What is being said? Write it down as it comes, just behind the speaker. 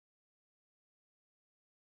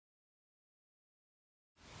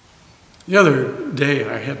The other day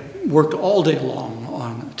I had worked all day long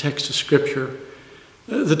on a text of Scripture,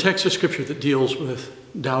 the text of Scripture that deals with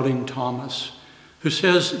doubting Thomas, who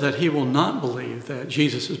says that he will not believe that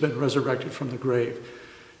Jesus has been resurrected from the grave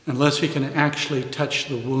unless he can actually touch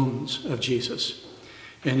the wounds of Jesus.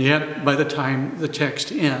 And yet, by the time the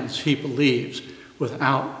text ends, he believes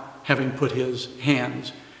without having put his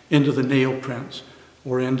hands into the nail prints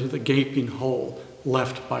or into the gaping hole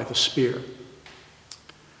left by the spear.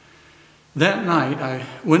 That night, I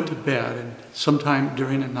went to bed, and sometime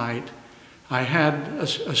during the night, I had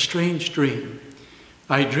a strange dream.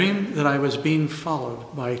 I dreamed that I was being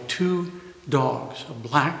followed by two dogs, a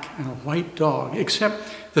black and a white dog,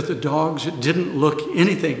 except that the dogs didn't look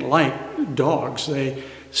anything like dogs. They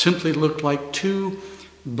simply looked like two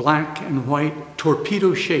black and white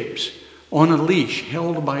torpedo shapes on a leash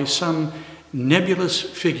held by some nebulous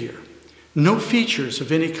figure. No features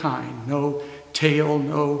of any kind, no tail,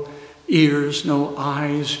 no ears, no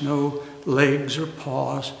eyes, no legs or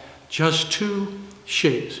paws, just two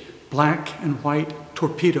shapes, black and white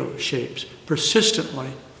torpedo shapes, persistently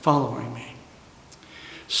following me.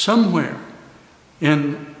 Somewhere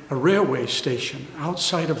in a railway station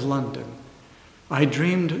outside of London, I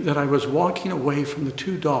dreamed that I was walking away from the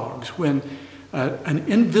two dogs when an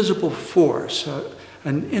invisible force,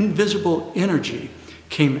 an invisible energy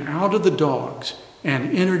came out of the dogs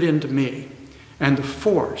and entered into me. And the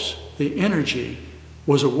force, the energy,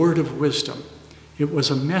 was a word of wisdom. It was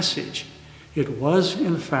a message. It was,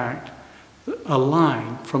 in fact, a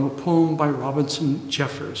line from a poem by Robinson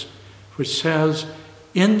Jeffers, which says,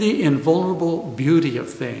 "In the invulnerable beauty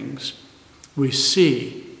of things, we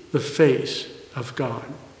see the face of God."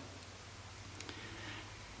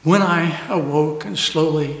 When I awoke and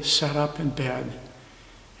slowly sat up in bed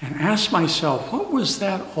and asked myself, what was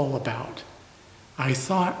that all about? I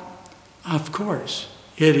thought, of course,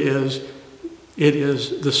 it is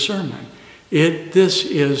the sermon. This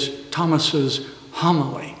is Thomas's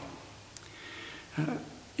homily.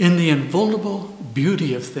 In the invulnerable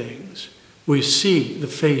beauty of things, we see the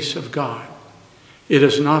face of God. It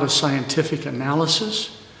is not a scientific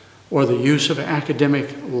analysis or the use of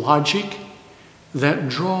academic logic that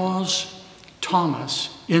draws Thomas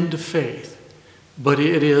into faith, but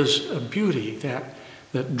it is a beauty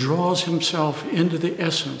that draws himself into the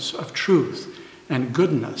essence of truth and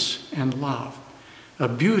goodness and love, a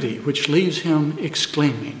beauty which leaves him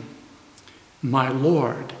exclaiming, "My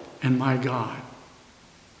Lord and my God."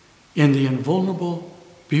 In the invulnerable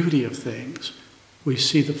beauty of things, we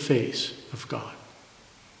see the face of God.